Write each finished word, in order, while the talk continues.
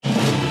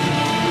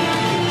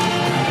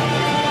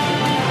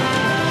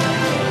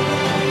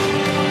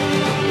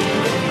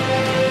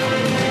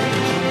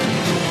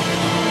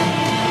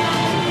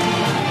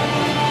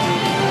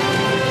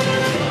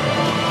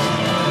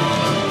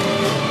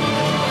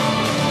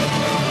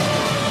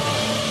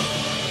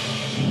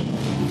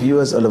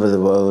Viewers all over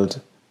the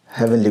world,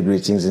 heavenly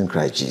greetings in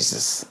Christ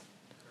Jesus.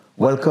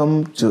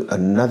 Welcome to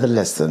another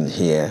lesson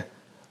here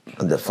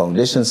on the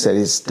Foundation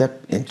series,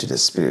 Step into the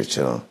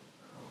Spiritual,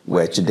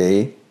 where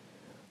today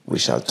we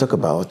shall talk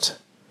about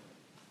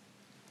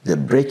the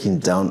breaking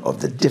down of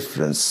the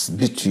difference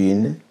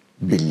between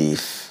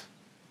belief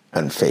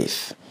and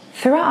faith.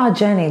 Throughout our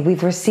journey,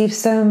 we've received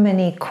so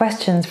many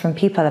questions from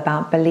people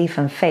about belief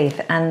and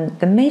faith. And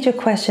the major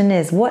question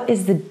is, what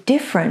is the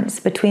difference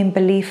between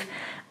belief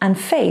and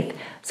faith?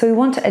 So we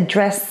want to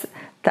address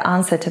the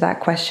answer to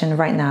that question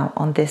right now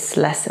on this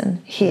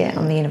lesson here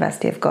on the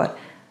University of God.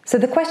 So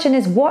the question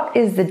is, what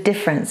is the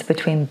difference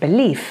between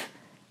belief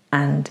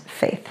and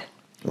faith?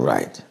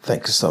 Right.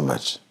 Thank you so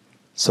much.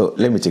 So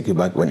let me take you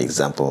back one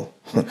example.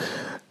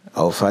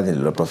 Our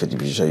father-in-law, Prophet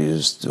Bishop,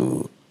 used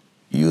to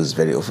use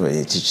very often when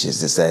he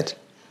teaches. He said,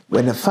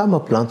 when a farmer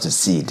plants a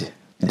seed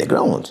in the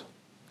ground,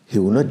 he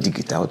will not dig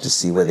it out to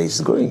see whether it's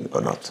growing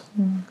or not.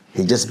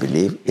 He just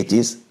believes it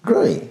is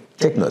growing.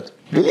 Take note,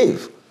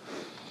 believe.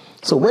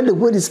 So when the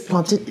word is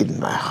planted in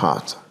my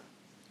heart,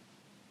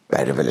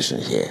 by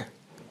revelation here,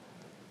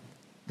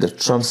 the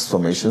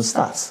transformation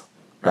starts,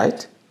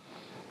 right?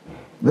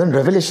 When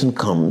revelation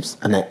comes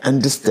and I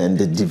understand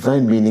the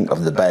divine meaning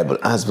of the Bible,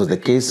 as was the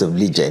case of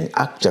Lydia in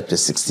Acts chapter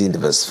 16,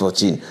 verse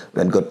 14,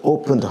 when God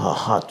opened her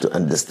heart to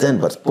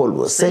understand what Paul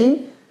was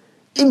saying,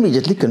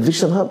 immediately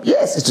conviction comes.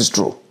 Yes, it is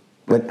true.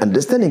 When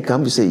understanding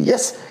comes, you say,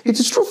 yes, it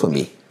is true for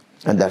me.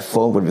 And that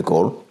forms what we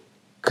call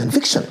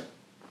conviction.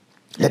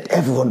 Let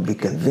everyone be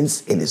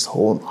convinced in his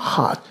own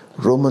heart.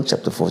 Romans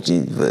chapter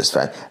 14, verse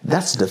 5.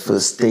 That's the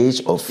first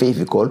stage of faith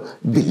we call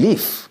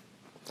belief.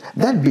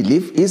 That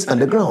belief is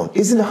underground,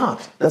 is in the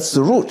heart. That's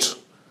the root.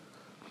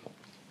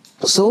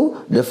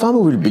 So the farmer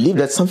will believe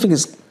that something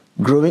is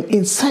growing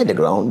inside the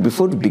ground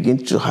before we begin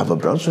to have a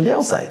branch on the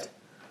outside.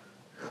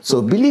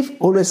 So belief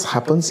always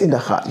happens in the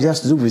heart. It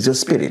has to do with your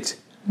spirit.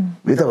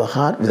 With our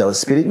heart, with our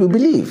spirit, we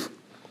believe.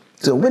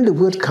 So when the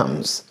word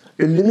comes,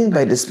 illumined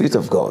by the Spirit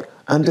of God,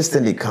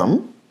 understanding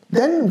comes,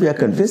 then we are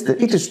convinced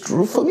that it is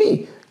true for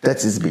me.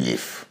 That is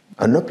belief.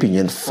 An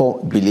opinion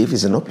for belief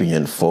is an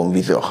opinion formed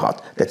with your heart.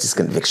 That is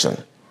conviction.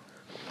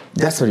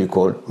 That's what you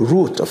call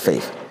root of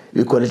faith.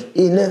 We call it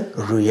inner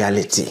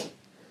reality.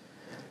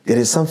 There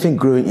is something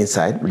growing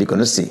inside, but you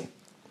cannot see.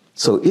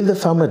 So if the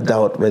farmer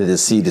doubts whether the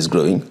seed is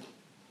growing,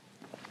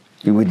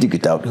 he will dig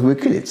it out, he will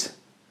kill it.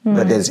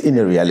 But there is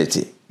inner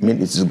reality. I mean,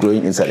 it is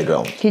growing inside the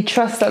ground. He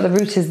trusts that the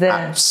root is there.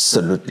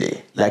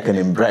 Absolutely. Like an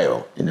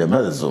embryo in the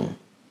mother's womb,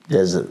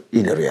 there's an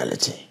inner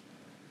reality.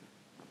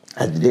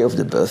 At the day of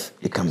the birth,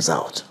 it comes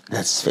out.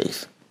 That's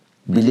faith.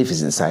 Belief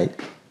is inside.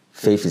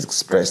 Faith is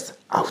expressed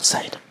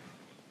outside.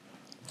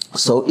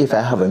 So if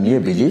I have a mere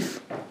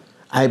belief,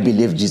 I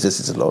believe Jesus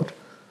is Lord.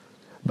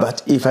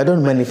 But if I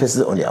don't manifest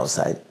it on the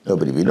outside,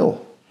 nobody will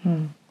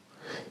know.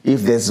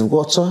 If there's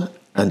water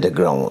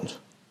underground,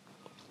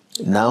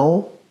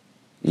 now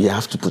you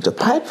have to put a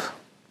pipe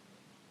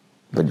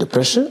with the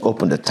pressure,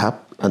 open the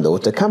tap, and the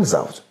water comes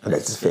out. And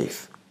that's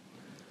faith.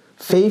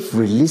 Faith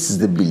releases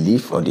the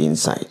belief on the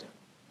inside.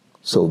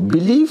 So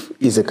belief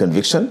is a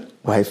conviction,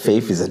 while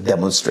faith is a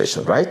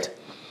demonstration, right?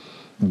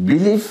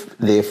 Belief,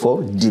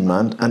 therefore,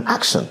 demands an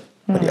action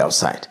on the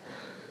outside.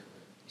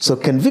 So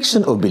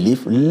conviction of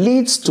belief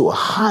leads to a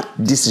hard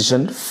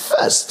decision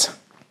first.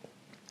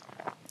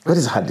 What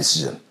is a hard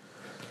decision?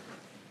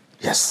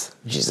 Yes,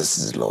 Jesus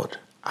is Lord.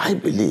 I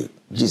believe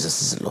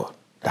Jesus is Lord.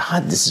 The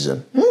hard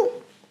decision,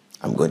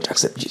 I'm going to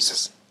accept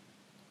Jesus.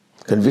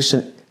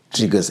 Conviction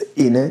triggers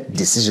inner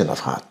decision of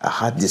heart, a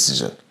hard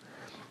decision.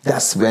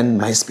 That's when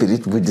my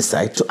spirit will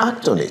decide to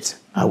act on it.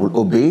 I will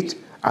obey it.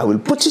 I will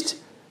put it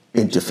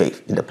into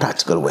faith in a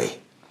practical way.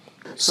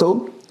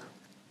 So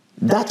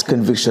that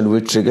conviction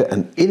will trigger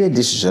an inner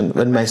decision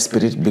when my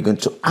spirit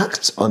begins to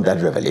act on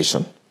that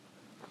revelation.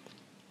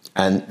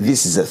 And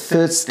this is a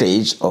third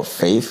stage of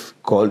faith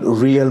called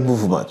real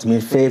movement. I mean,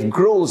 faith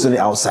grows on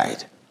the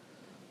outside,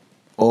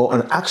 or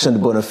an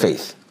action born of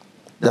faith.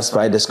 That's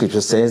why the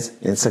scripture says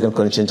in 2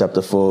 Corinthians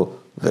chapter 4,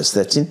 verse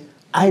 13,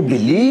 I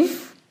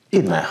believe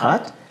in my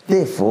heart,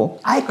 therefore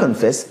I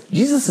confess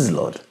Jesus is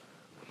Lord.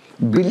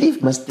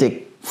 Belief must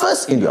take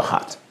first in your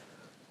heart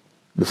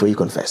before you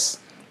confess.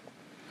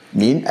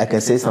 I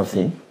can say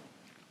something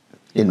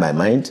in my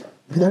mind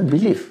without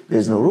belief.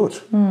 There's no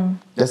root.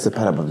 That's the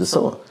parable of the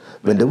sower.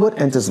 When the word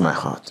enters my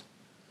heart,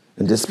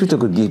 and the Spirit of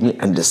God gives me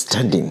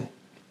understanding,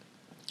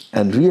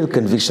 and real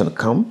conviction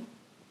come,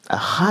 a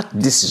hard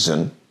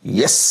decision,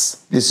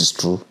 yes, this is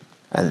true,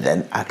 and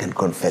then I can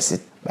confess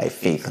it by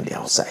faith on the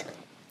outside.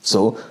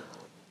 So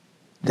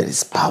there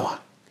is power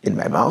in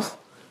my mouth.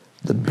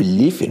 The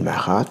belief in my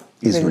heart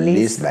is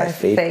released by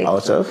faith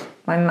out of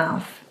my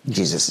mouth.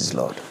 Jesus is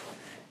Lord.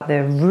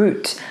 The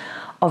root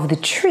of the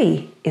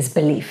tree is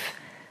belief,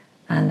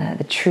 and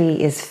the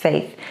tree is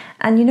faith.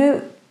 And you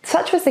know,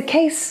 such was the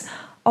case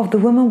of the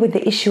woman with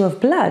the issue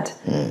of blood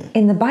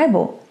in the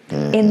Bible,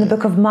 in the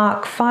book of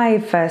Mark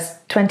 5, verse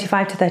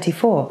 25 to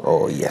 34.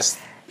 Oh, yes.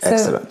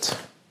 Excellent. So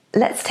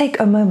let's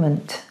take a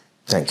moment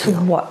to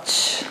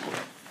watch.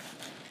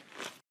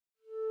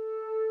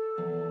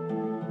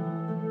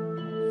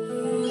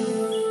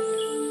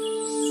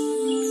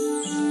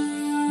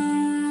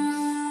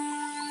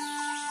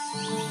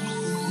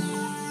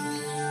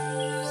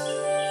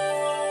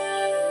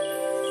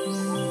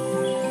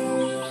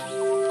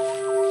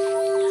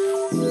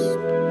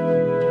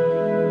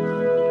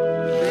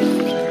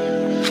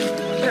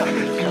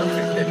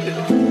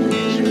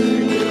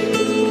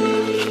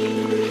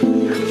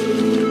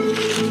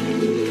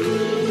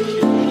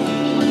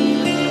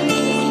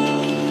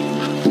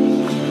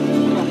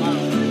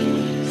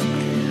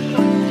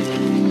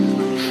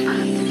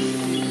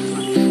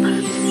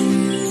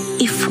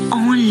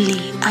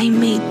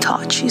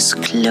 touch his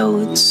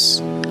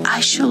clothes,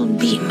 I shall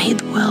be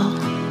made well.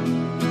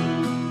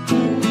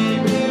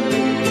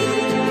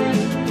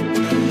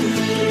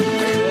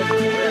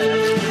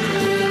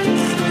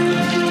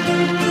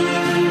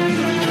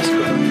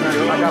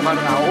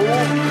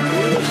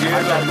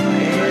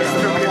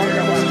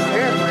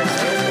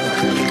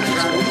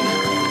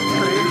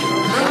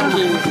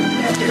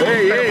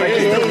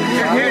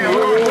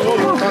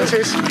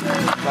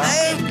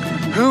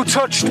 Who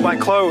touched my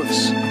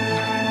clothes?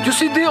 You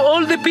see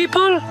all the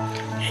people?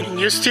 And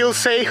you still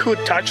say who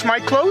touched my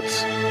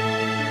clothes?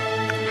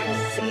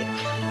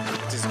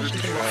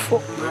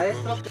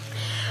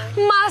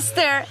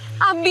 Master,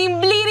 I've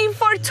been bleeding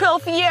for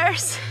 12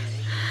 years.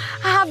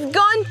 I have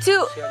gone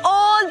to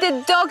all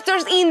the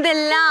doctors in the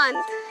land.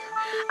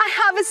 I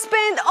have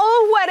spent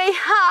all what I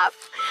have,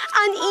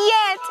 and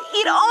yet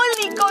it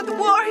only got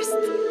worse.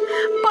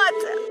 But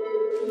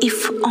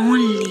if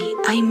only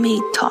I may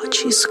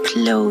touch his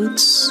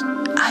clothes,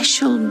 I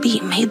shall be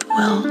made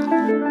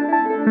well.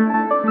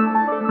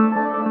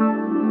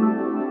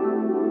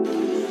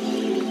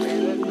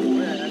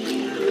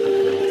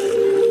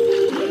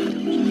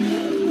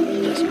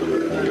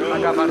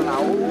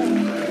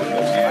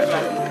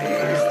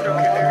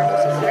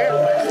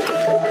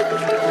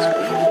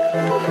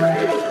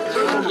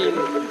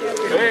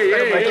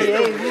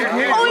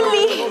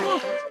 only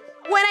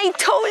when I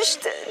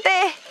touched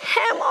the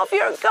hem of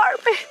your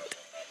garment,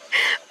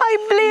 my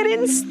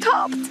bleeding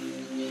stopped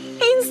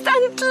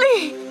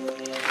instantly.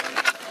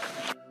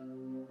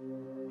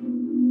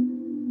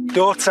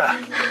 Daughter,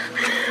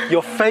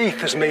 your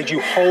faith has made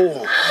you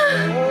whole.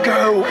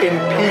 Go in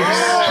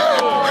peace.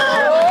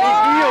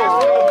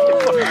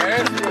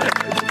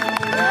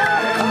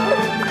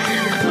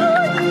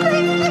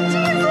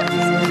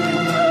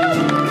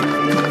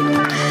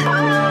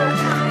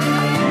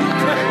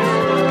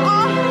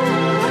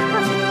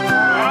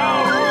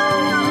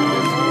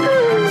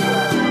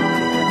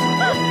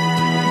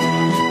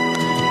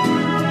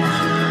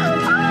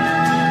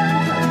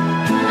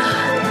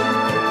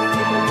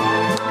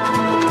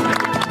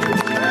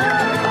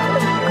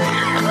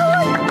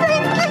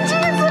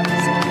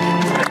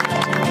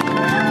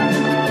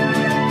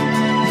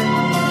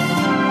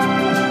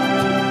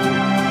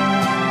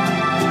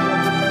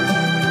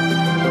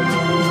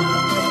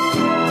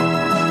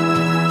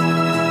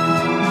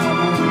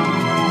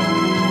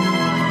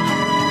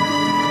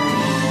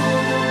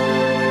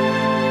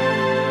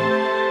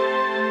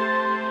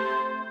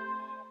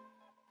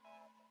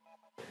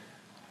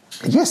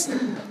 Yes,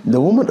 the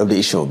woman of the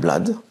issue of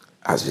blood,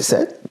 as we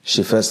said,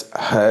 she first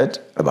heard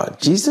about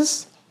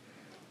Jesus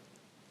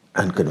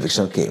and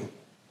conviction came.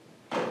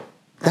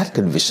 That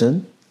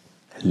conviction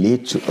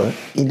led to her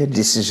inner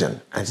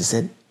decision. And she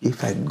said,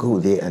 if I go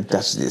there and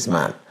touch this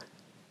man,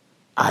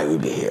 I will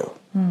be healed.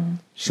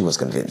 She was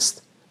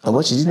convinced. And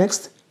what she did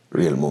next?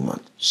 Real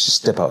movement. She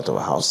stepped out of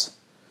her house.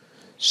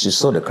 She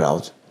saw the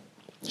crowd.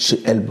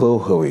 She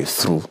elbowed her way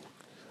through.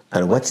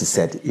 And what she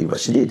said is what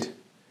she did.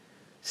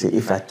 See,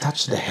 if I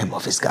touch the hem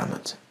of his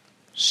garment,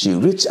 she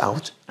reached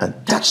out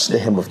and touched the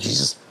hem of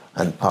Jesus,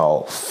 and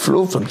power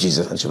flew from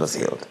Jesus, and she was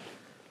healed.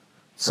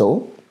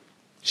 So,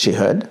 she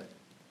heard,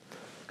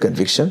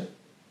 conviction,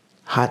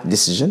 heart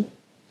decision,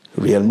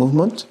 real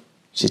movement.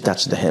 She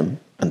touched the hem,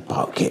 and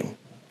power came.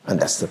 And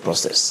that's the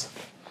process.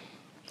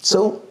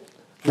 So,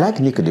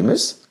 like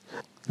Nicodemus,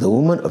 the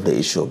woman of the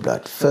issue of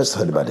blood first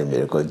heard about the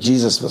miracle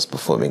Jesus was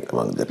performing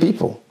among the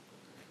people.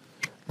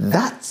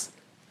 That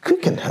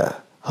quickened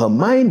her. Her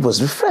mind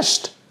was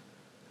refreshed.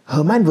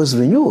 Her mind was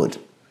renewed.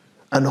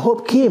 And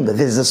hope came that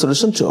there is a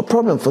solution to her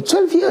problem for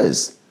 12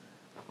 years.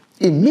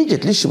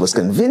 Immediately, she was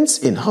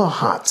convinced in her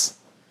heart.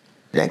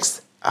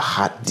 Next, a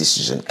heart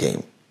decision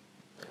came.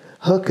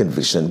 Her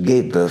conviction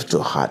gave birth to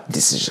a heart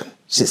decision.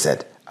 She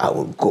said, I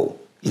will go.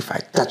 If I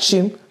touch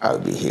him, I will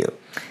be healed.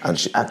 And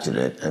she acted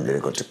on it, and the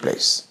miracle took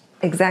place.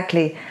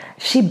 Exactly.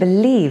 She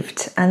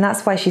believed, and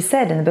that's why she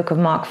said in the book of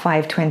Mark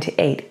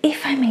 5:28,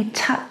 if I may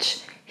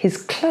touch his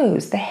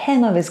clothes, the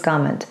hem of his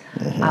garment,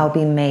 I'll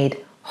be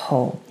made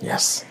whole.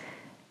 Yes.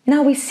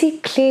 Now we see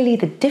clearly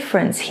the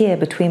difference here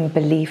between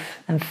belief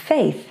and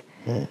faith.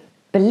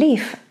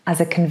 Belief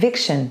as a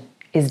conviction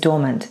is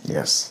dormant.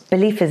 Yes.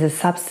 Belief is a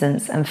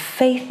substance, and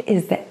faith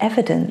is the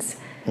evidence.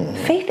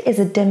 Faith is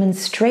a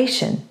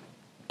demonstration.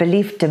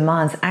 Belief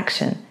demands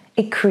action.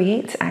 It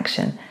creates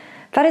action.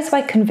 That is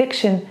why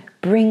conviction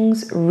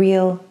brings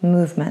real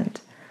movement.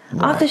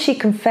 Right. After she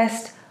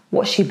confessed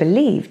what she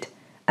believed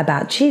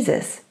about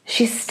Jesus,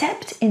 she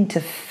stepped into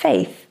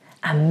faith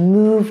and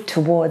moved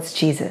towards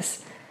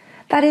Jesus.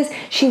 That is,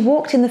 she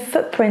walked in the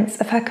footprints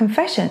of her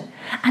confession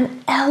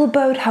and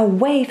elbowed her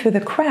way through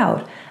the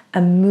crowd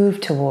and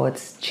moved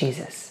towards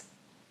Jesus.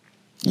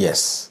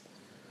 Yes.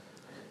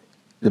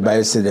 The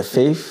Bible says that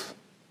faith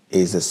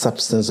is the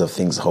substance of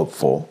things hoped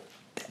for,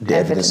 the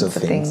evidence of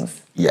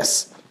things.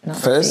 Yes.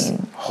 First,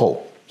 seen.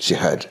 hope. She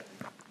heard.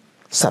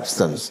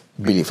 Substance,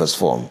 belief was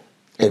formed.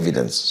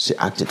 Evidence, she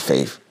acted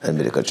faith, and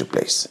miracle took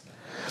place.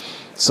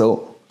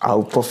 So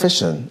our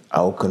profession,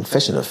 our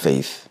confession of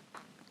faith,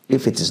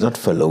 if it is not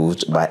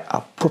followed by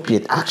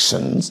appropriate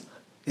actions,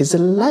 is a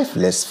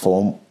lifeless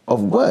form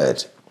of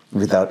word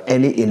without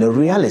any inner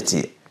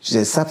reality. She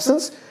says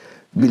substance,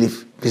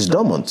 belief is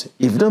dormant.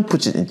 If you don't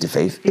put it into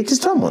faith, it is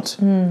dormant.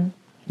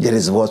 There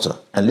is water.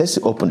 Unless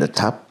you open the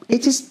tap,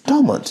 it is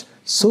dormant.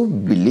 So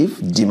belief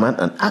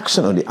demands an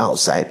action on the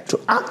outside to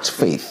act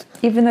faith.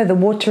 Even though the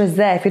water is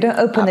there, if you don't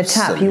open the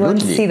tap, you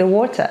won't see the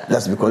water.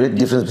 That's because the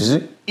difference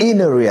between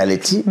inner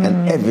reality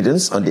and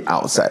evidence on the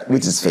outside,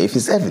 which is faith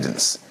is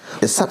evidence.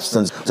 A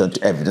substance turns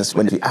to evidence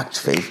when we act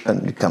faith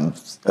and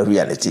becomes a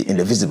reality in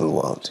the visible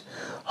world.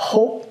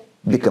 Hope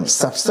becomes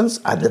substance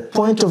at the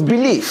point of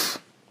belief.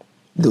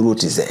 The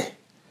root is there.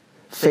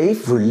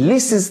 Faith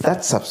releases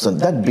that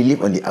substance, that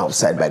belief on the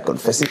outside by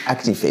confessing,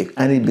 acting faith,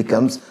 and it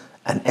becomes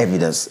an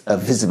evidence, a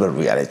visible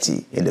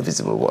reality in the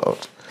visible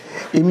world.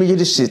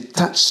 Immediately she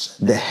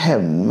touched the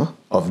hem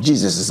of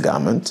Jesus'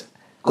 garment,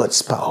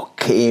 God's power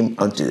came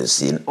onto the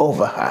scene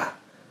over her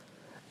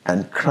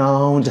and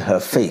crowned her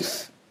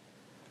faith,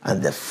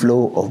 and the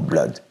flow of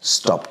blood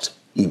stopped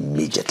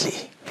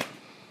immediately.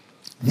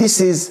 This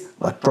is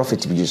what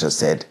Prophet Elisha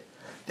said,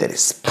 there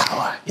is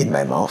power in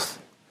my mouth.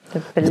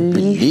 The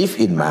belief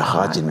in my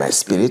heart, in my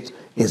spirit,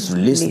 is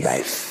released by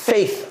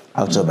faith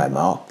out of my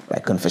mouth, by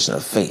confession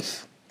of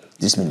faith.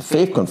 This means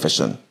faith,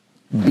 confession,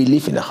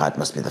 belief in the heart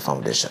must be the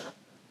foundation.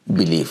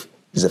 Belief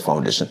is the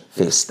foundation.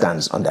 Faith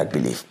stands on that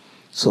belief.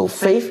 So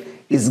faith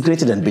is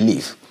greater than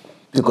belief,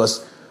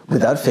 because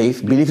without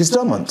faith, belief is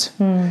dormant.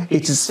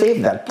 It is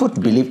faith that puts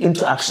belief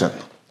into action.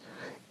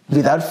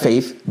 Without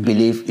faith,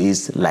 belief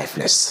is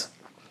lifeless.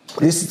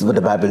 This is what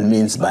the Bible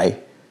means by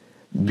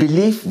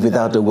belief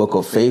without the work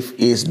of faith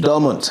is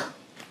dormant.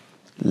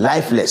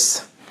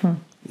 Lifeless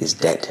is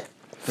dead.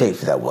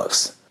 Faith that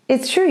works.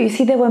 It's true. You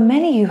see, there were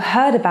many who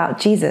heard about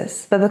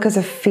Jesus, but because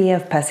of fear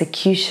of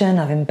persecution,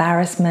 of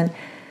embarrassment,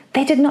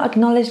 they did not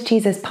acknowledge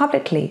Jesus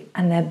publicly,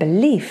 and their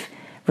belief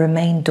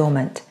remained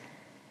dormant.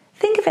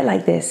 Think of it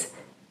like this.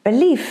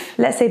 Belief,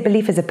 let's say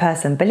belief is a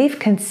person. Belief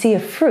can see a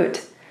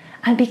fruit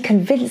and be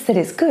convinced that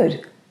it's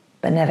good,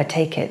 but never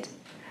take it.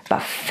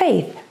 But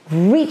faith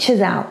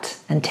reaches out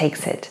and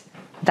takes it.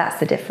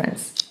 That's the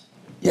difference.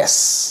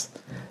 Yes.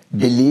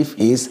 Belief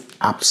is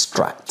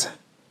abstract.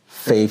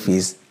 Faith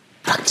is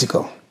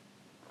practical.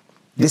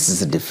 This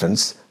is the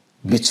difference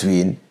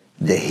between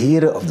the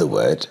hearer of the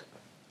word,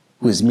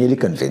 who is merely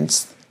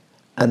convinced,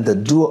 and the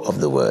doer of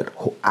the word,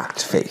 who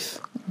acts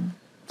faith.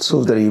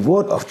 So the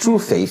reward of true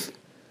faith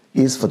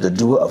is for the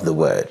doer of the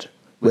word,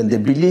 when the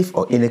belief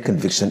or inner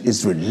conviction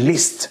is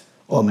released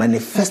or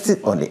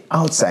manifested on the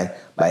outside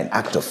by an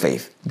act of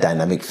faith,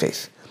 dynamic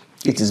faith.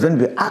 It is when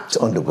we act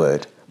on the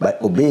word by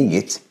obeying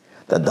it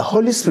that the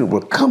Holy Spirit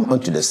will come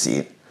onto the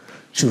scene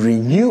to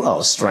renew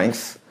our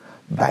strength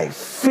by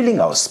filling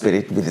our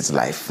spirit with its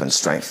life and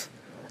strength.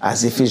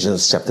 As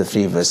Ephesians chapter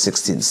 3 verse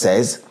 16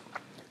 says,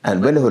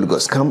 and when the Holy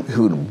Ghost comes, he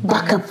will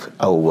back up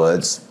our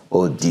words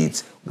or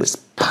deeds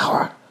with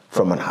power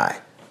from on high,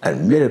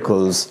 and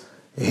miracles,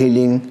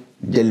 healing,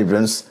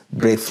 deliverance,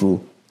 breakthrough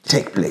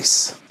take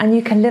place. And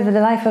you can live the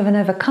life of an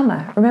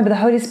overcomer. Remember, the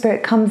Holy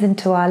Spirit comes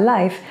into our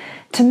life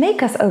to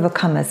make us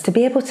overcomers, to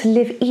be able to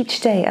live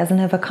each day as an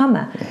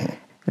overcomer.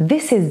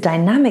 This is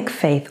dynamic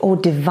faith or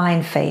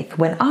divine faith,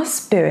 when our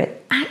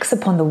spirit acts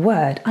upon the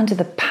word under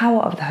the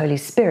power of the Holy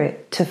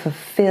Spirit to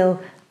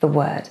fulfill the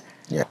word.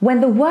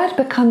 When the word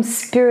becomes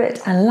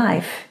spirit and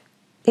life,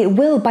 it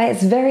will by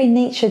its very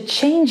nature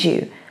change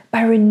you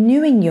by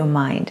renewing your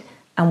mind.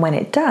 And when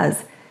it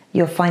does,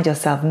 you'll find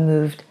yourself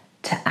moved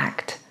to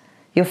act.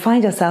 You'll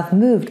find yourself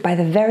moved by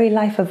the very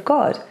life of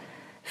God,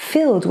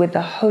 filled with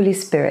the Holy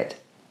Spirit.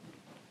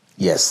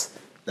 Yes,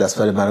 that's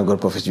why the man of God,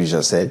 Prophet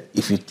Elisha, said,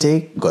 if you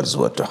take God's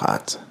word to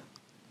heart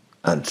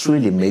and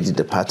truly made it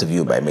a part of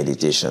you by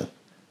meditation,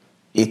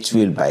 it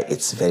will by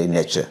its very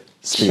nature,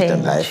 spirit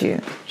and life,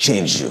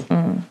 change you.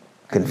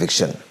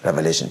 Conviction,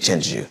 revelation,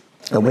 change you.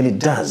 And when it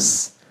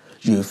does,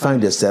 you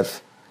find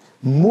yourself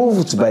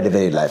moved by the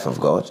very life of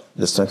God,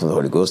 the strength of the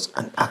Holy Ghost,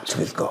 and act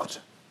with God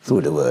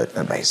through the word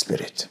and by His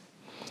Spirit.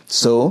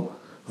 So,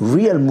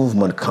 real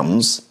movement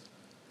comes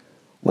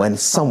when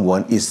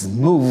someone is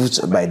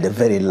moved by the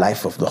very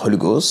life of the Holy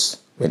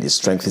Ghost, when His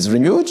strength is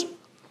renewed,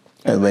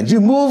 and when you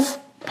move,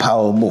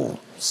 power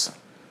moves.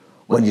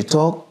 When you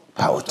talk,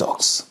 power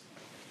talks.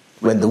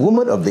 When the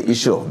woman of the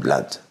issue of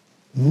blood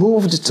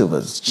moved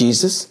towards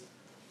Jesus,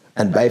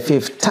 and by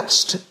faith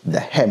touched the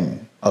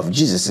hem of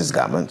Jesus'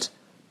 garment,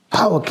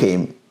 power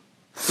came,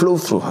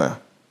 flowed through her,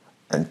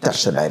 and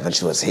touched her life, and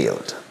she was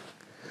healed.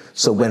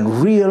 So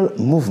when real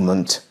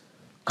movement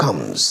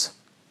comes,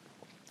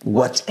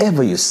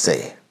 whatever you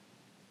say,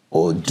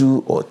 or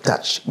do, or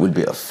touch will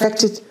be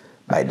affected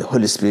by the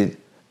Holy Spirit,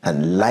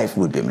 and life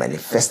will be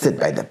manifested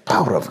by the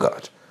power of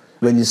God.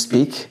 When you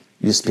speak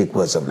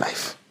words of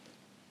life.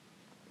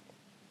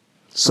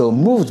 So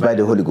moved by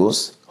the Holy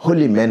Ghost,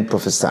 holy men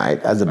prophesied,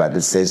 as the Bible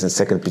says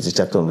in 2 Peter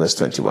chapter 1, verse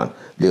 21.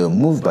 They were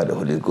moved by the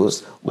Holy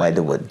Ghost while they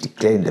were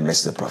declaring the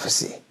message of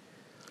prophecy.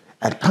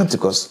 At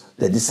Pentecost,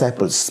 the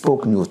disciples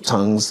spoke new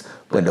tongues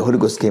when the Holy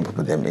Ghost came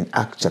upon them in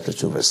Acts chapter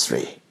 2, verse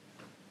 3.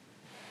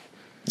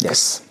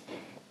 Yes.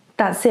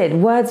 That's it.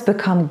 Words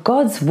become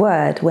God's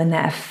word when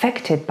they're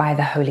affected by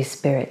the Holy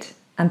Spirit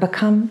and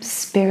become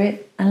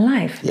spirit and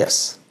life.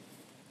 Yes.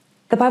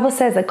 The Bible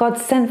says that God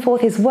sent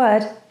forth his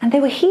word and they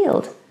were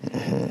healed.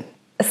 Mm-hmm.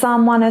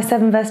 Psalm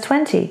 107 verse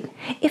 20.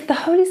 If the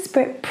Holy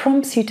Spirit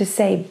prompts you to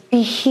say,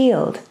 be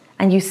healed,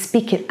 and you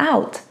speak it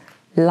out,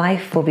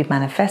 life will be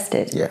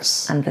manifested.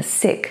 Yes. And the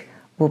sick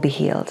will be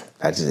healed.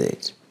 That is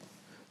it.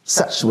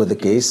 Such was the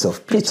case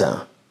of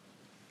Peter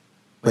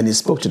when he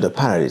spoke to the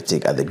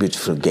paralytic at the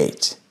beautiful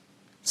gate.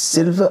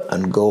 Silver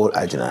and gold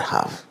I do not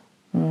have.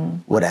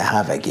 What I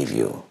have I give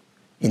you.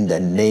 In the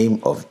name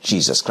of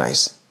Jesus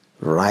Christ,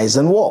 rise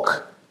and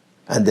walk.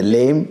 And the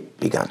lame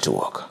began to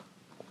walk.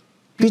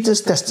 Peter's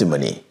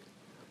testimony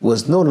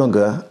was no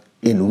longer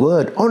in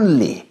word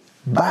only,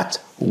 but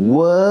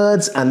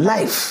words and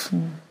life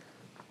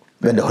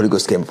when the Holy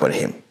Ghost came upon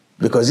him,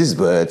 because his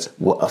words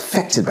were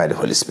affected by the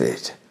Holy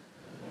Spirit.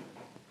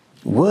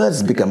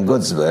 Words become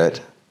God's word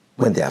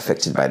when they are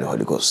affected by the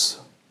Holy Ghost.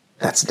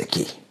 That's the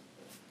key.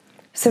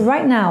 So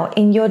right now,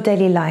 in your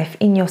daily life,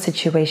 in your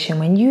situation,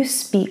 when you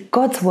speak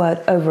God's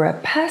word over a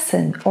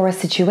person or a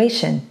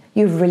situation,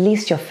 you've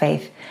released your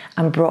faith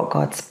and brought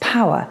God's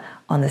power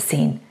on the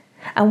scene.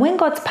 And when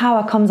God's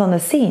power comes on the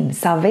scene,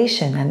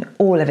 salvation and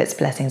all of its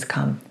blessings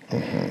come.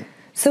 Mm-hmm.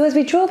 So as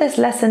we draw this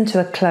lesson to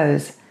a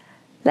close,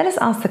 let us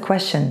ask the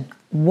question,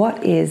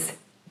 what is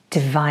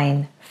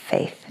divine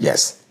faith?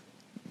 Yes.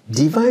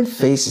 Divine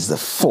faith is the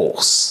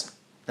force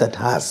that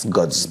has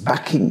God's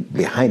backing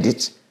behind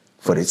it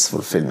for its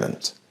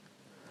fulfillment.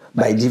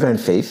 By divine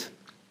faith,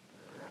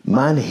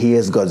 man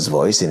hears God's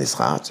voice in his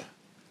heart,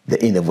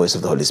 the inner voice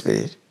of the Holy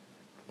Spirit.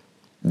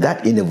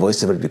 That inner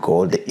voice is what we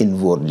call the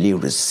inwardly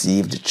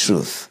received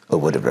truth, a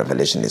word of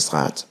revelation in his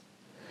heart.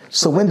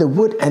 So when the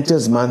word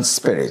enters man's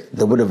spirit,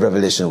 the word of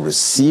revelation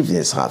received in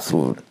his heart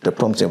through the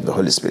prompting of the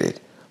Holy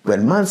Spirit,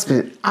 when man's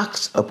spirit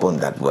acts upon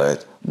that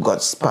word,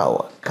 God's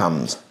power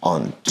comes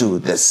onto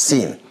the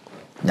scene.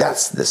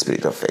 That's the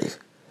spirit of faith.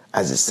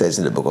 As it says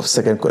in the book of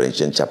 2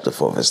 Corinthians chapter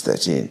 4, verse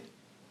 13.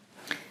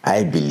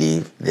 I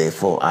believe,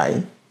 therefore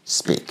I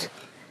speak.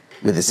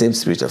 With the same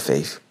spirit of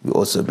faith, we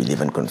also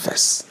believe and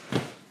confess.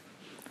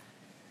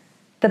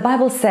 The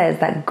Bible says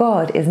that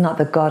God is not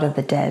the God of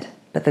the dead,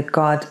 but the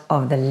God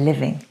of the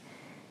living.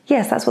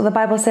 Yes, that's what the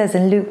Bible says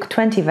in Luke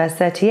 20, verse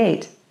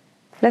 38.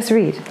 Let's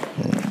read.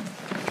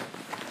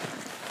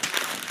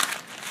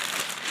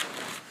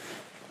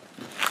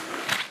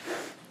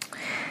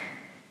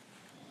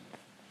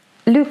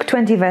 Luke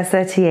 20, verse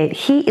 38.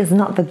 He is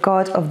not the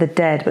God of the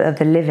dead, but of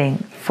the living,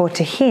 for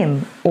to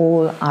him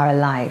all are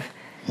alive.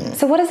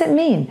 So what does it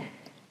mean?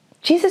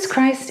 Jesus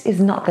Christ is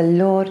not the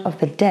Lord of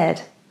the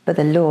dead, but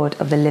the Lord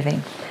of the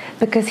living.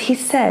 Because he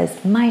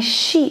says, my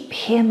sheep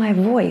hear my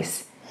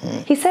voice.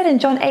 He said in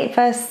John 8,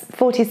 verse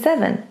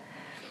 47,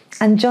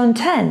 and John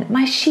 10,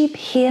 my sheep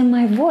hear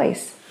my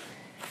voice.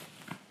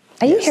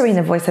 Are you hearing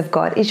the voice of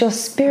God? Is your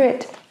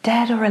spirit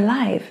dead or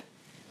alive?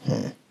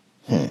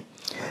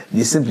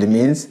 This simply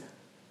means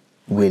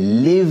we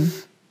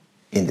live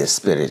in the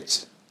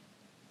Spirit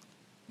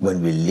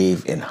when we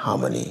live in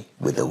harmony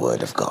with the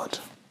Word of God.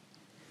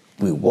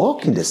 We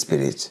walk in the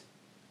Spirit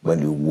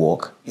when we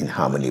walk in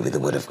harmony with the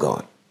Word of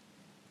God.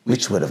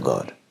 Which Word of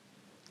God?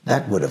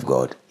 That Word of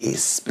God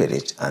is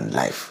Spirit and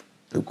life,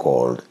 we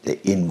call the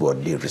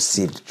inwardly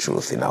received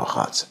truth in our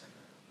hearts.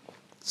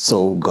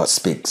 So God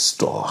speaks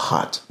to our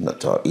heart, not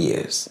to our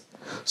ears.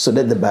 So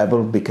let the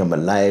Bible become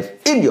alive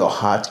in your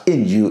heart,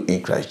 in you,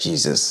 in Christ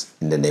Jesus,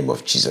 in the name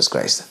of Jesus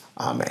Christ.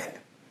 Amen.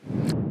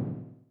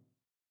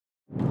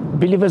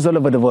 Believers all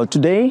over the world,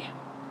 today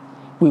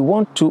we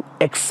want to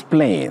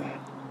explain,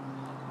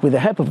 with the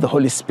help of the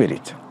Holy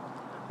Spirit,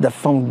 the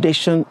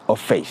foundation of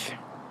faith.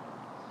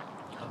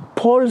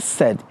 Paul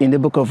said in the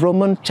book of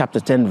Romans chapter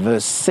 10,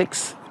 verse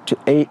 6 to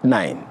 8,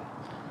 9,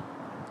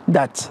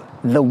 that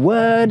the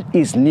word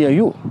is near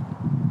you,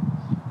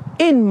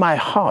 in my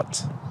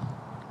heart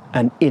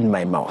and in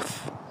my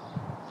mouth.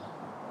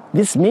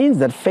 This means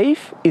that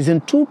faith is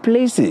in two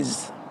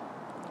places.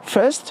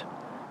 First,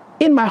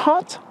 in my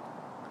heart,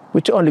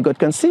 which only God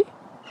can see,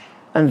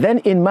 and then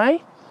in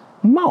my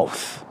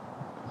mouth.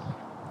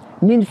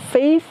 Means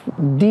faith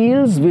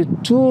deals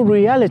with two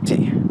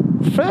realities.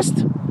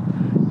 First,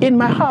 in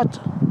my heart,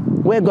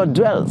 where God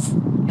dwells,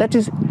 that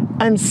is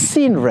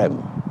unseen realm.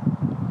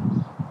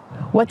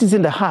 What is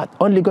in the heart?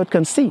 Only God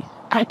can see.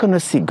 I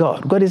cannot see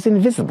God. God is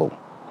invisible.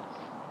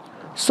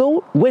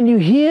 So when you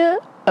hear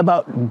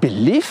about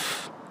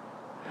belief,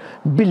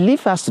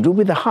 belief has to do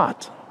with the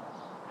heart.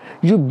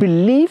 You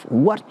believe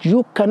what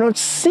you cannot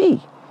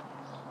see.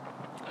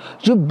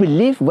 You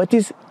believe what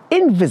is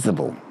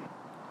invisible.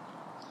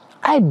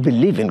 I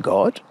believe in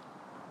God.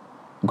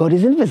 God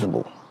is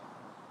invisible.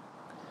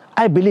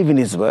 I believe in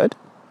His word.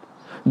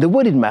 The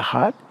word in my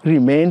heart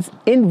remains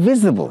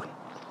invisible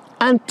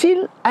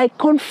until I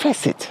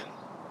confess it.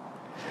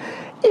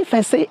 If I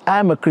say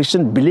I'm a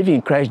Christian believing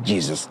in Christ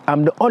Jesus,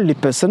 I'm the only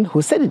person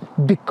who said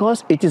it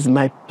because it is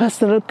my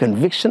personal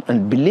conviction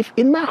and belief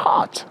in my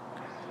heart.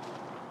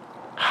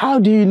 How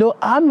do you know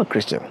I'm a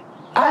Christian?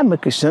 I'm a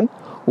Christian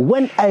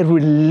when I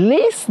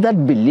release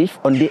that belief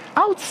on the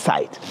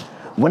outside,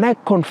 when I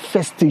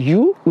confess to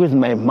you with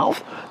my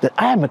mouth that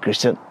I am a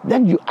Christian,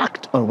 then you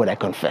act on what I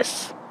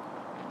confess.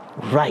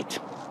 Right.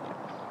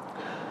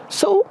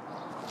 So,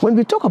 when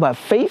we talk about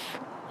faith,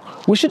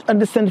 we should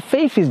understand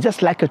faith is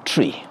just like a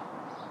tree.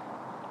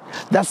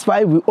 That's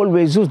why we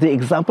always use the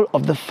example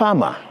of the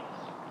farmer.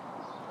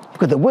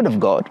 Because the Word of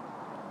God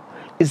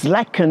is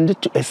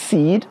likened to a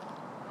seed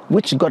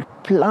which God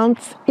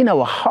plants in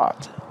our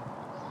heart.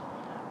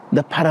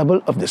 The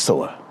parable of the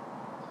sower.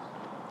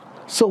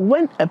 So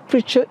when a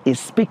preacher is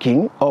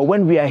speaking, or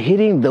when we are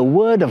hearing the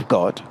Word of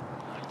God,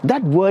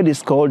 that word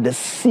is called the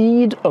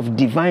seed of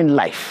divine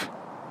life,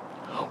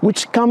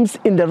 which comes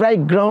in the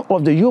right ground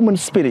of the human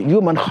spirit,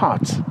 human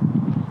heart.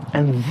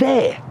 And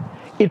there,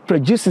 it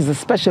produces a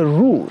special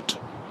root,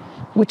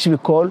 which we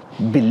call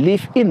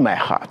belief in my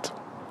heart.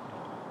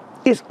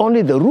 It's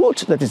only the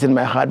root that is in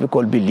my heart we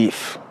call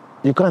belief.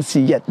 You can't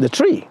see yet the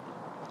tree.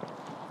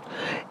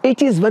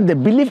 It is when the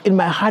belief in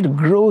my heart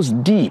grows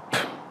deep,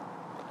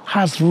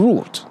 has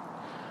root,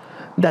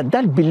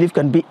 that belief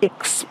can be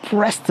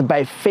expressed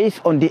by faith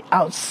on the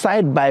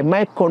outside by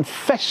my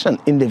confession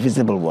in the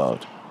visible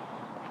world.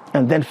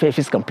 And then faith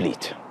is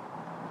complete.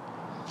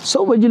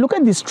 So when you look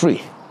at this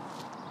tree,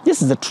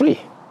 this is a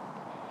tree.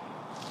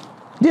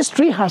 This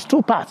tree has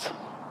two parts.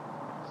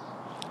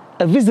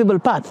 A visible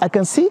part, I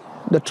can see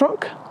the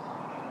trunk.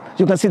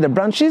 You can see the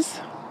branches.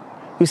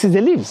 You see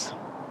the leaves.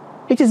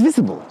 It is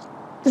visible.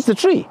 This is the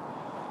tree.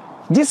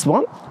 This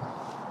one,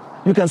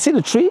 you can see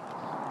the tree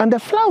and the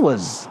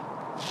flowers,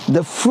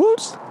 the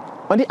fruits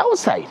on the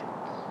outside.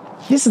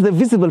 This is the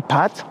visible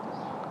part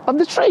of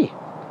the tree.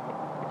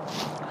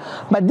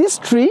 But this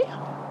tree,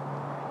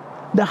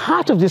 the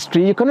heart of this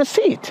tree, you cannot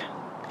see it.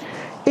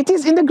 It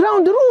is in the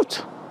ground, the root.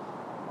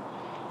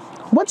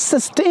 What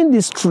sustains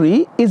this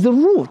tree is the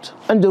root.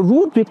 And the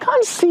root, we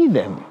can't see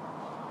them.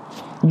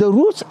 The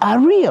roots are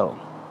real.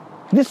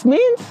 This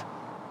means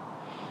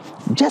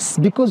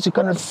just because you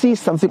cannot see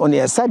something on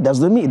the outside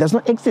doesn't mean it does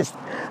not exist.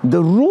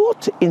 The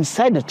root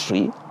inside the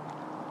tree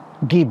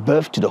gives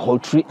birth to the whole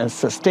tree and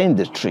sustains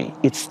the tree.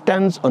 It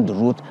stands on the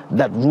root.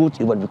 That root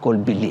is what we call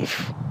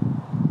belief.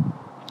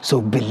 So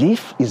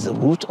belief is the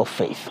root of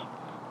faith,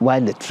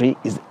 while the tree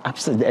is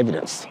absolute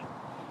evidence.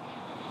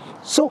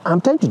 So I'm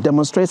trying to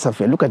demonstrate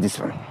something. Look at this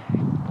one.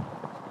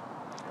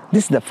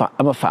 This is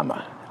I'm a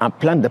farmer. I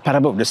plant the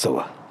parable of the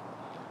sower.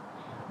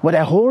 What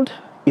I hold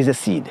is a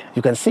seed.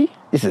 You can see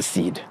it's a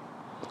seed.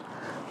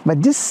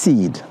 But this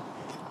seed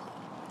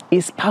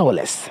is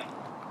powerless,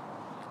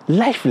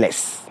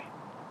 lifeless,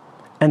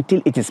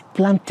 until it is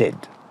planted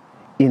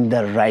in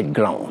the right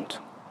ground.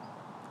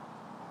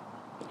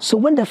 So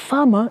when the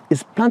farmer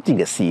is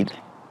planting a seed,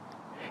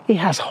 he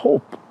has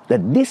hope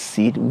that this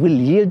seed will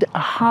yield a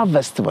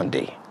harvest one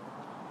day.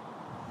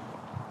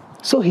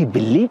 So he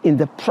believed in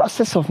the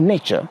process of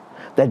nature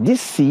that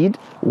this seed,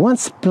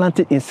 once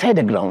planted inside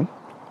the ground,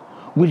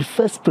 will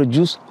first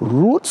produce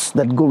roots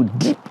that go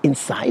deep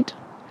inside,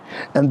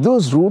 and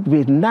those roots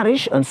will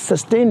nourish and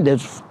sustain the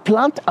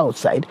plant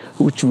outside,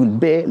 which will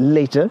bear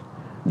later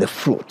the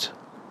fruit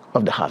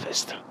of the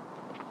harvest.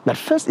 But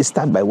first it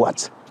starts by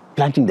what?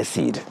 Planting the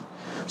seed.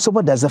 So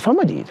what does the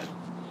farmer do?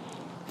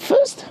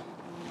 First,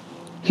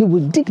 he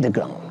will dig the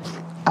ground,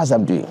 as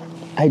I'm doing.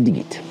 I dig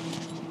it.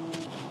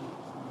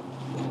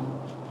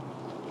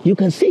 You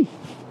can see.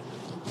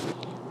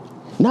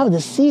 Now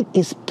the seed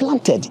is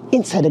planted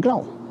inside the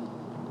ground.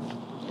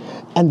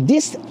 And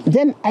this,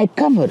 then I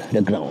cover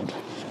the ground.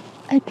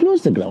 I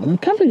close the ground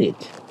and cover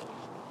it.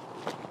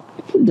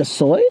 Put the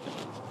soil.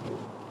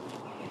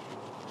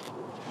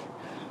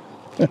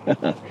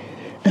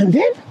 And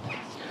then,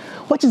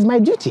 what is my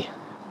duty?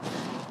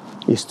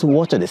 Is to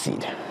water the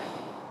seed.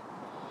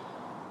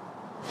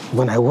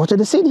 When I water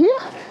the seed here,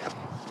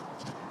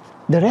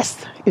 the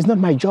rest is not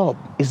my job,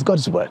 it's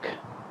God's work.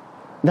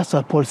 That's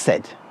what Paul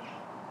said.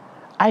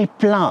 I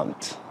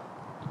plant,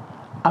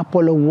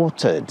 Apollo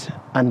watered,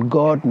 and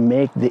God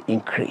made the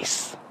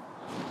increase.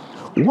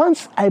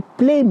 Once I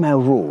play my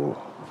role,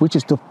 which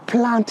is to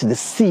plant the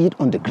seed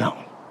on the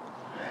ground,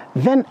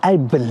 then I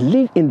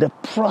believe in the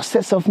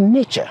process of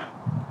nature,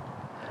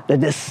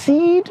 that the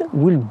seed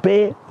will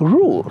bear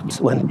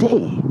roots one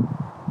day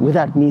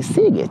without me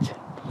seeing it.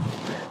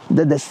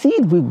 That the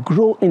seed will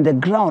grow in the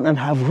ground and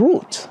have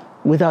roots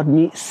without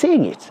me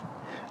seeing it.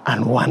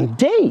 And one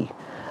day,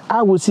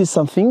 I will see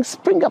something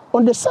spring up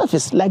on the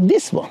surface like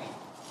this one.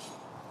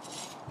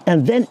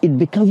 And then it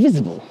becomes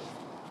visible.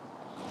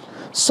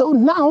 So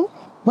now,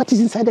 what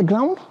is inside the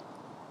ground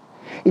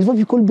is what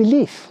we call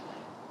belief.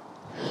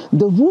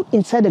 The root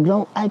inside the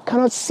ground, I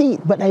cannot see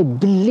it, but I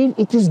believe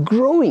it is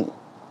growing.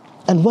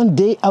 And one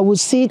day, I will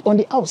see it on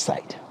the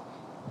outside.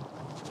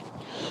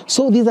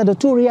 So these are the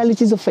two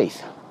realities of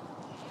faith.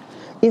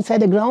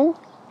 Inside the ground,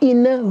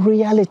 inner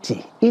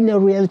reality. Inner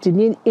reality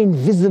means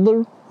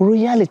invisible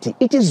reality.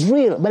 It is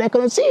real, but I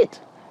cannot see it.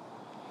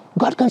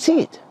 God can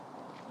see it.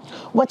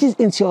 What is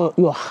in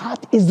your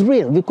heart is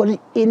real. We call it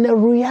inner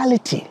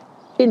reality.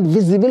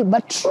 Invisible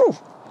but true.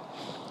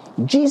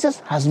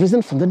 Jesus has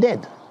risen from the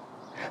dead.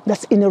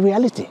 That's inner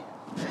reality.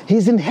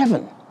 He's in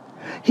heaven.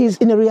 He's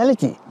in a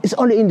reality. It's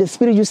only in the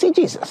spirit you see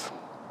Jesus.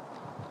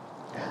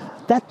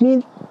 That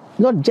means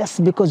not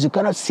just because you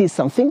cannot see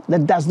something,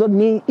 that does not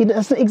mean it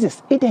doesn't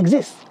exist. It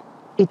exists.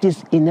 It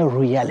is in a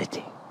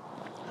reality.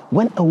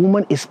 When a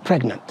woman is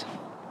pregnant,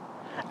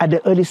 at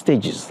the early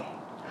stages,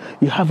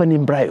 you have an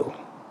embryo.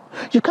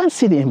 You can't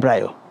see the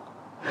embryo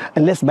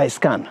unless by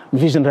scan,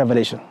 vision,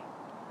 revelation.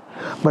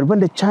 But when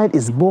the child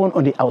is born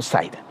on the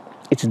outside,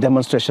 it's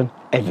demonstration,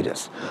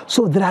 evidence.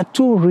 So there are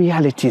two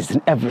realities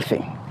in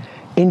everything.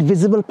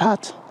 Invisible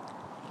part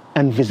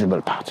and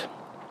visible part.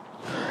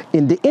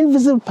 In the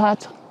invisible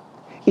part,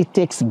 it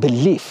takes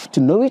belief to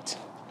know it.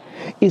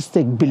 It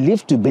takes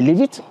belief to believe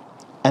it.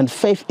 And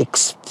faith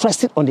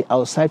expressed it on the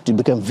outside to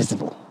become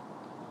visible.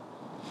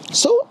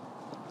 So,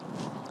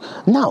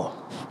 now,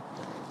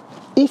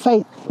 if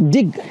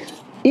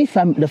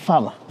I'm the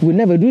farmer, we'll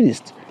never do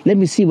this. Let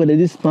me see whether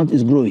this plant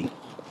is growing.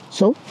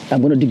 So,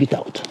 I'm going to dig it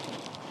out.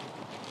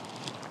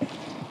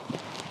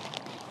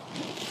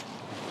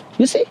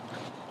 You see?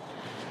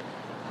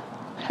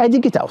 I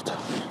dig it out.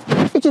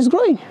 It is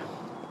growing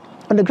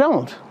on the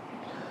ground.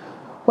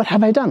 What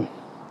have I done?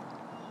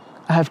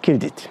 I have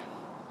killed it.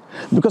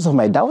 Because of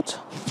my doubt,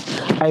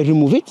 I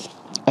remove it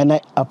and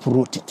I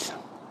uproot it.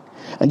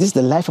 And this is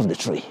the life of the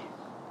tree.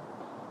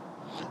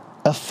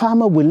 A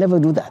farmer will never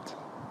do that.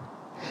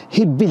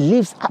 He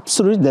believes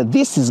absolutely that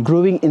this is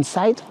growing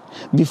inside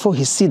before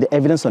he sees the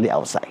evidence on the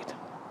outside.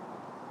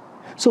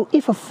 So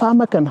if a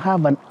farmer can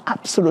have an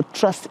absolute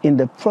trust in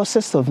the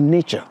process of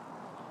nature,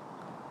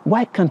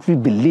 why can't we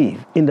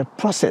believe in the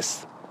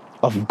process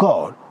of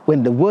God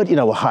when the word in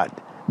our heart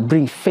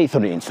brings faith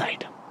on the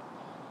inside?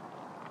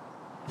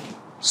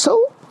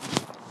 So,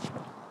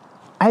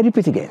 I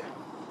repeat again.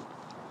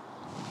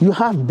 You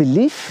have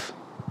belief.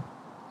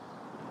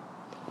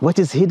 What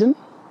is hidden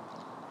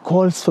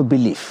calls for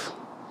belief,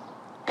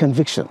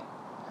 conviction.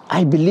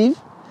 I believe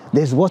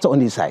there is water on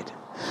the inside.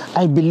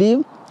 I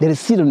believe there is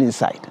seed on the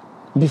inside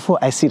before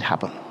I see it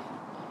happen.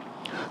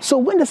 So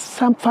when the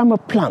farmer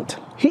plants,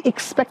 he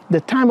expects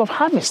the time of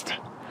harvest.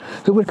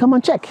 He will come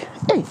and check.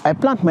 Hey, I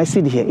plant my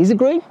seed here. Is it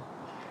growing?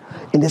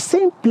 In the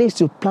same place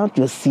you plant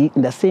your seed,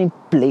 in the same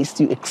place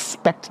you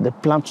expect the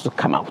plant to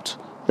come out.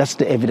 That's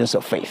the evidence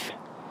of faith.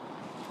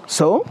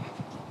 So,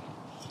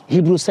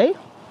 Hebrews say,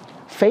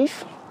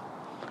 faith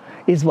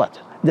is what?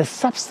 The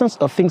substance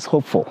of things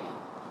hoped for.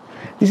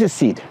 This is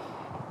seed.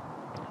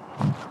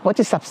 What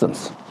is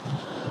substance?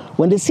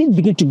 When the seed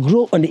begins to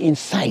grow on the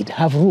inside,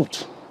 have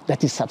root,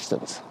 that is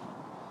substance.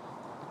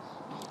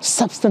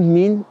 Substance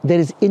means there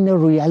is inner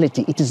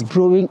reality. It is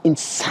growing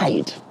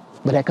inside,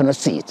 but I cannot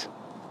see it.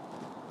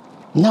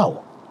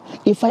 Now,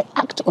 if I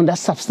act on that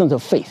substance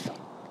of faith,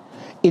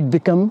 it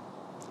becomes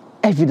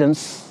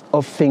evidence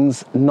of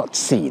things not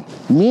seen.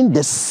 Mean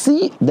the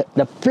seed,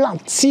 the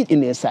plant seed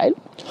in the inside,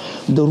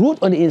 the root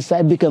on the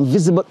inside becomes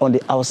visible on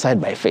the outside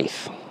by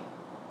faith.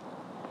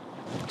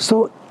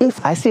 So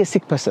if I see a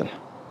sick person,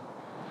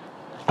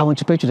 I want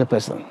to pray to the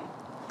person.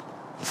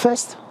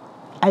 First,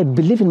 I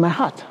believe in my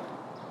heart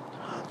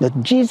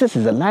that Jesus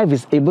is alive,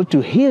 is able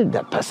to heal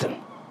that person.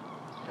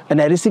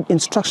 And I receive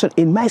instruction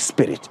in my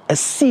spirit, a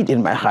seed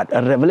in my heart,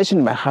 a revelation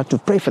in my heart to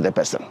pray for the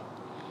person.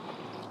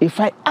 If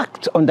I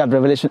act on that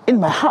revelation in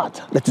my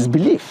heart, that is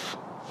belief,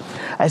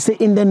 I say,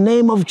 in the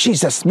name of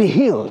Jesus, be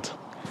healed.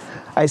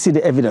 I see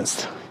the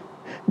evidence,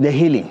 the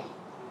healing,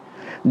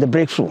 the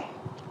breakthrough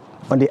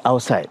on the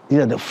outside. These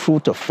are the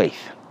fruit of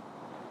faith.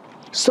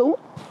 So,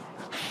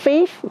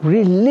 faith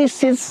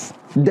releases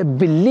the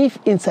belief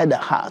inside the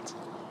heart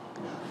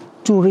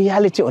to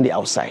reality on the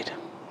outside.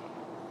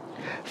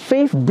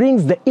 Faith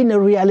brings the inner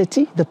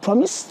reality, the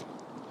promise,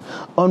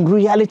 on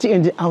reality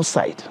in the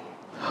outside.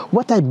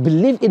 What I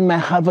believe in my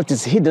heart, what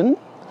is hidden,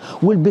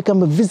 will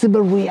become a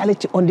visible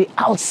reality on the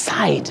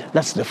outside.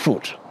 That's the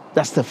fruit.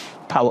 That's the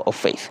power of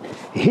faith.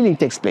 Healing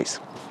takes place.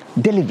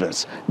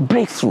 Deliverance,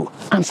 breakthrough,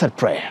 answered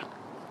prayer.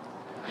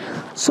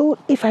 So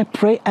if I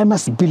pray, I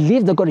must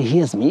believe that God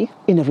hears me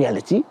in a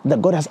reality,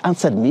 that God has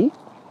answered me.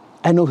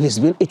 I know His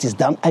will, it is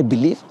done, I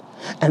believe.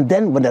 And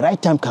then when the right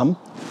time comes,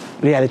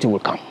 reality will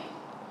come.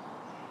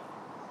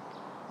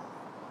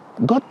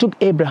 God took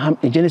Abraham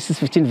in Genesis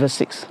 15 verse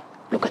 6.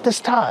 Look at the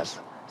stars.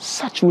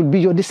 Such will be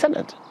your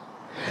descendant.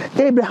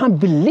 Abraham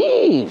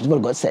believed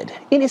what God said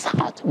in his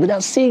heart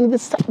without seeing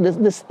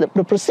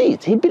the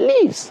proceeds. He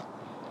believes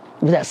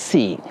without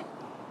seeing.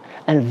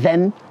 And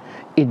then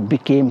it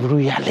became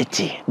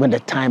reality when the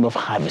time of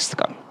harvest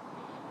comes.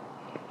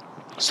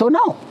 So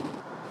now,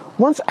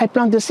 once I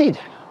plant the seed,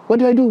 what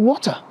do?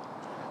 Water.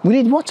 We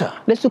need water.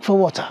 Let's look for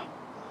water.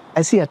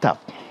 I see a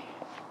tap.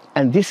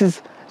 And this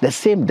is the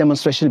same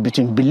demonstration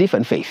between belief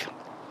and faith.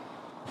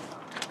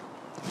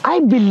 I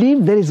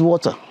believe there is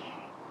water.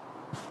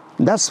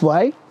 That's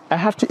why I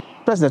have to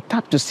press the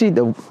tap to see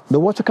the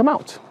water come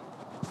out.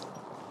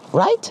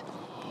 Right?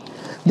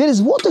 There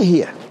is water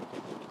here.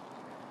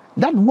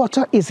 That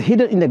water is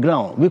hidden in the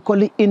ground. We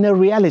call it inner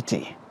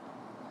reality.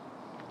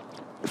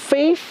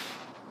 Faith,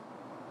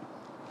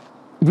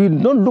 we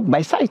don't look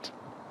by sight.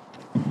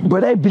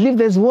 But I believe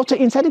there's water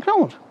inside the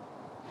ground.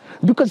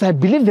 Because I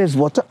believe there's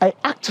water, I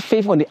act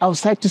faith on the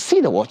outside to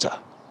see the water.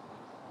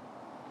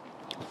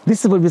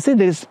 This is what we say,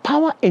 there is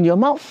power in your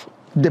mouth.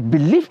 The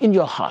belief in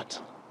your heart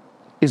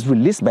is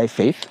released by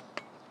faith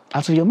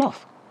out of your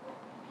mouth.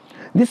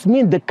 This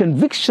means the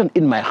conviction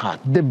in my heart,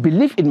 the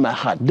belief in my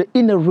heart, the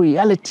inner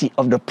reality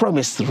of the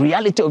promise,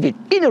 reality of it,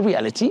 inner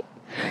reality.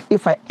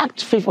 If I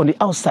act faith on the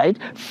outside,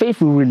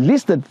 faith will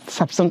release the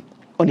substance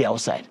on the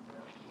outside.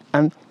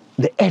 And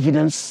the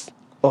evidence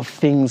of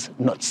things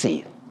not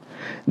seen.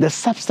 The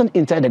substance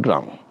inside the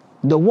ground,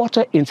 the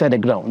water inside the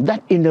ground,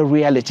 that inner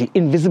reality,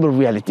 invisible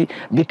reality,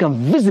 becomes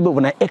visible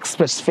when I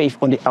express faith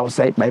on the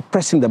outside by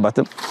pressing the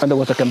button and the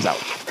water comes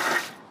out.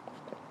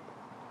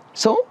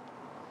 So,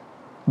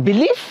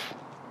 belief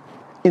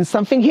in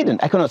something hidden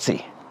I cannot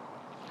see.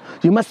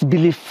 You must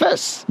believe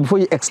first before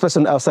you express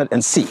on the outside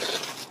and see.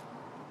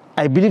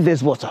 I believe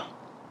there's water.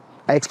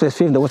 I express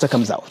faith and the water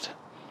comes out.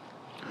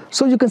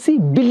 So you can see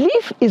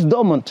belief is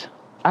dormant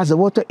as the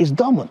water is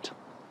dormant.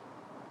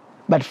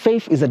 But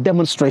faith is a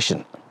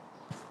demonstration.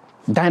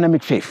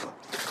 Dynamic faith.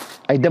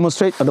 I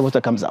demonstrate and the water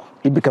comes out.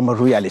 It becomes a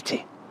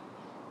reality.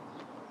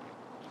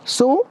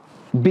 So,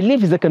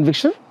 belief is a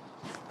conviction.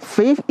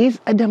 Faith is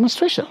a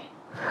demonstration.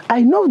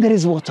 I know there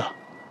is water.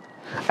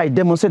 I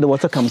demonstrate the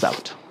water comes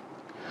out.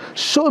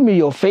 Show me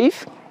your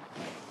faith.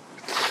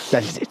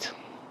 That is it.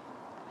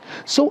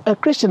 So, a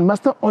Christian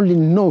must not only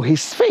know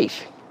his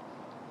faith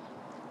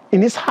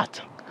in his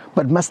heart,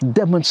 but must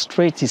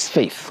demonstrate his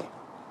faith.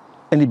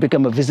 And it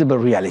becomes a visible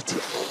reality.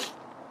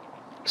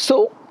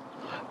 So,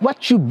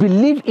 what you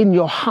believe in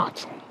your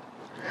heart,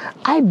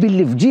 I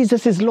believe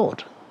Jesus is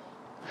Lord.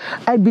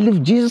 I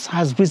believe Jesus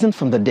has risen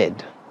from the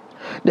dead.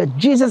 That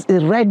Jesus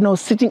is right now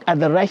sitting at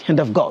the right hand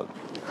of God.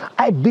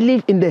 I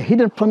believe in the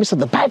hidden promise of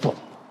the Bible.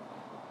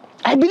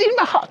 I believe in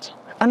my heart.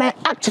 And I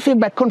act faith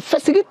by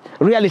confessing it,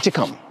 reality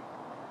comes.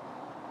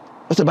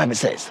 That's what the Bible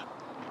says.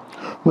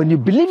 When you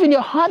believe in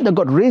your heart that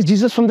God raised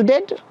Jesus from the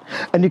dead,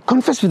 and you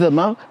confess with your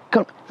mouth,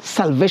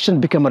 salvation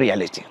becomes a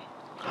reality.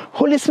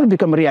 Holy Spirit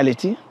becomes a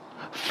reality.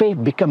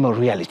 Faith becomes a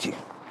reality.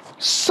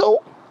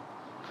 So,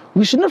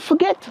 we should not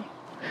forget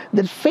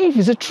that faith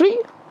is a tree.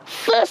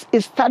 First,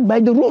 it starts by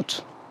the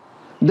root.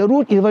 The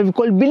root is what we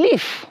call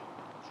belief.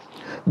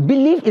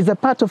 Belief is a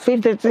part of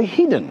faith that's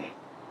hidden,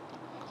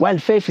 while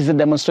faith is a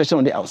demonstration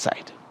on the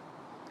outside.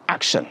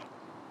 Action.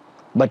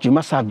 But you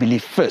must have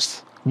belief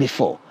first,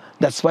 before.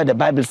 That's why the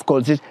Bible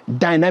calls it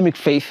dynamic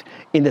faith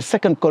in the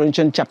 2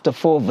 Corinthians chapter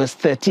 4, verse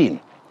 13.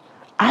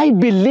 I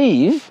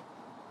believe,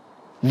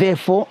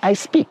 therefore I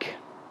speak.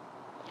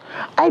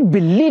 I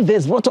believe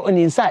there's water on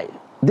the inside.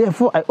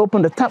 Therefore I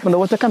open the tap and the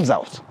water comes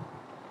out.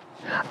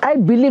 I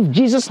believe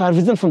Jesus has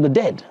risen from the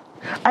dead.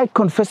 I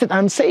confess it,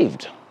 I'm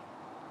saved.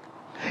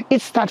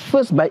 It starts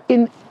first by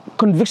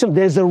conviction.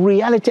 There's a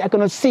reality I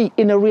cannot see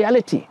in a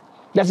reality.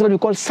 That's what we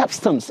call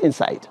substance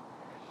inside.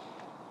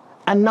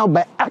 And now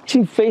by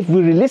acting faith,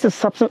 we release a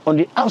substance on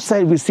the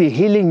outside, we see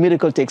healing,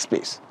 miracle takes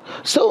place.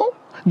 So,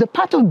 the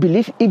part of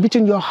belief is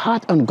between your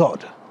heart and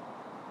God.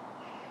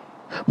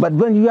 But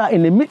when you are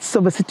in the midst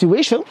of a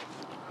situation,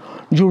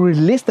 you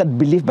release that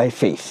belief by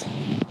faith.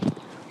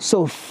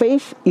 So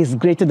faith is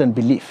greater than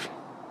belief.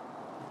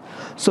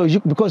 So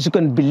because you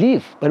can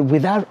believe, but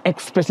without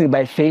expressing it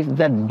by faith,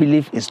 that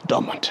belief is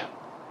dormant.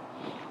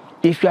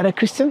 If you are a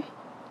Christian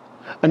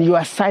and you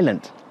are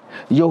silent,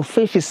 your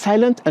faith is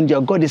silent and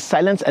your God is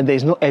silent and there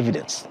is no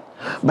evidence.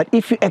 But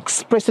if you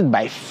express it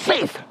by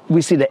faith,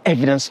 we see the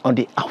evidence on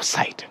the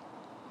outside.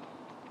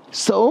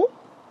 So,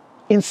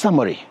 in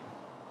summary,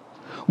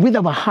 with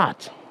our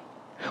heart,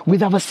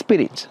 with our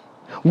spirit,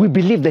 we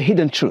believe the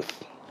hidden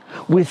truth.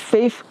 With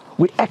faith,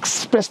 we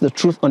express the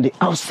truth on the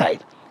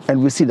outside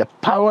and we see the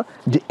power,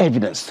 the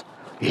evidence.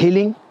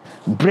 Healing,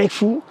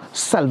 breakthrough,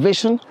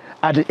 salvation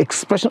are the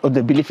expression of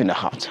the belief in the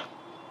heart.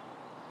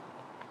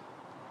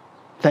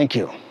 Thank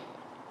you.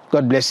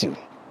 God bless you.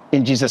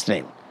 In Jesus'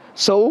 name.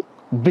 So,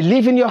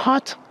 believe in your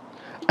heart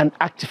and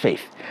act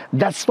faith.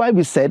 That's why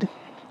we said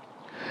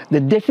the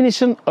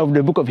definition of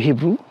the book of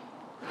Hebrew,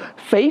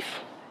 faith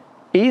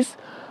is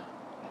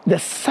the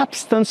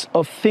substance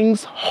of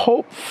things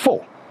hoped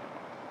for.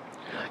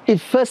 It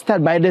first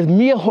started by the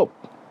mere hope.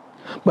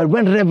 But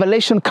when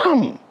revelation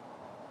comes,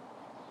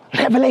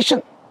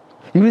 revelation,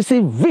 you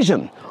receive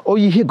vision, or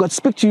you hear God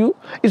speak to you,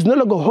 it's no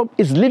longer hope,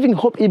 it's living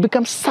hope. It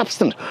becomes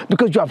substance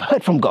because you have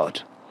heard from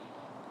God.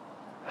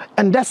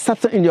 And that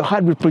substance in your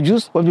heart will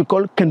produce what we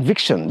call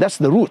conviction. That's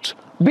the root.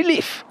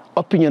 Belief,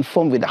 opinion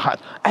formed with the heart.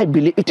 I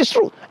believe it is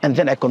true. And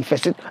then I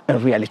confess it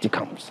and reality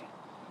comes.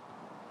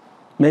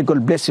 May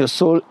God bless your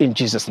soul in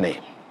Jesus'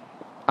 name.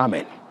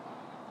 Amen.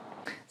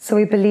 So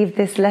we believe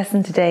this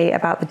lesson today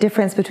about the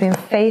difference between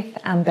faith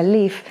and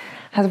belief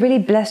has really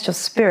blessed your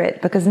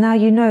spirit, because now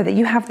you know that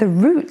you have the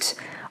root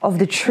of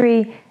the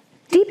tree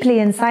deeply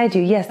inside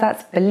you. Yes,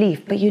 that's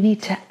belief, but you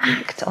need to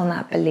act on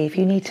that belief.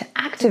 You need to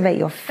activate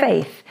your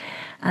faith,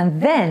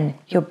 and then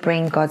you'll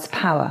bring God's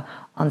power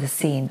on the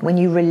scene. When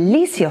you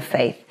release your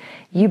faith,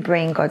 you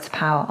bring God's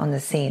power on the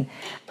scene.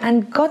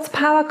 And God's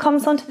power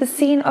comes onto the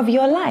scene of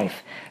your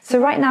life. So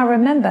right now,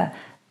 remember,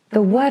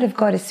 the word of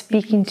God is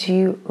speaking to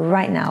you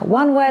right now.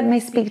 One word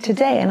may speak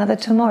today, another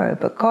tomorrow,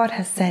 but God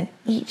has sent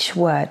each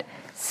word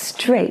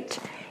straight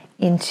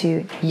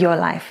into your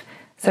life.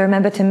 So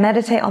remember to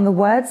meditate on the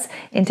words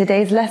in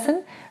today's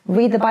lesson,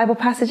 read the Bible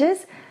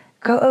passages,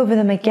 go over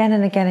them again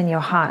and again in your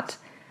heart,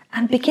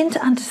 and begin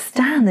to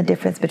understand the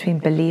difference between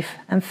belief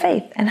and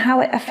faith and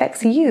how it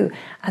affects you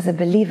as a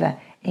believer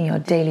in your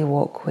daily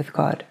walk with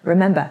God.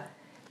 Remember,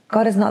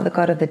 God is not the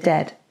God of the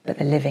dead, but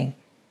the living.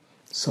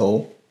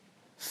 So,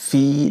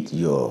 feed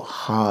your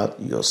heart,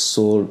 your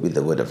soul with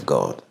the word of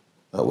God.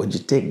 When you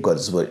take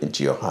God's word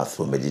into your heart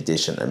for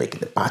meditation and make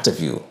it a part of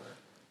you,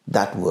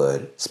 that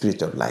word,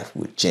 spirit of life,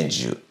 will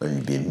change you and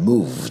you'll be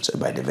moved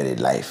by the very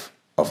life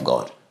of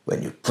God.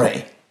 When you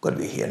pray, God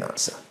will hear and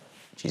answer.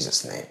 In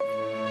Jesus' name.